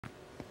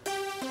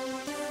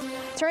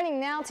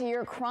Turning now to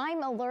your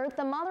crime alert,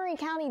 the Monterey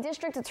County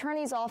District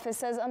Attorney's Office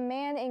says a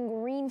man in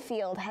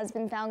Greenfield has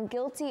been found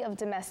guilty of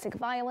domestic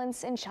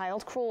violence and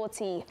child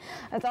cruelty.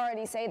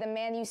 Authorities say the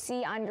man you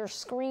see on your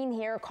screen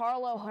here,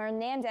 Carlo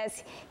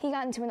Hernandez, he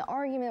got into an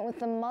argument with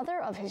the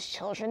mother of his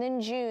children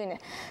in June.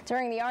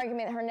 During the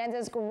argument,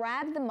 Hernandez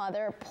grabbed the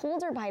mother,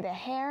 pulled her by the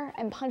hair,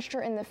 and punched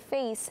her in the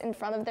face in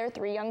front of their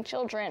 3 young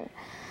children.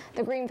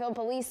 The Greenfield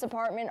Police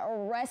Department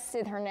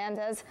arrested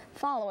Hernandez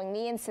following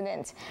the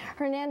incident.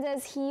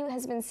 Hernandez, he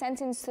has been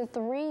sentenced to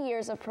 3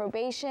 years of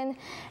probation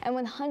and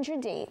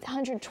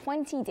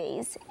 120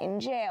 days in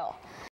jail.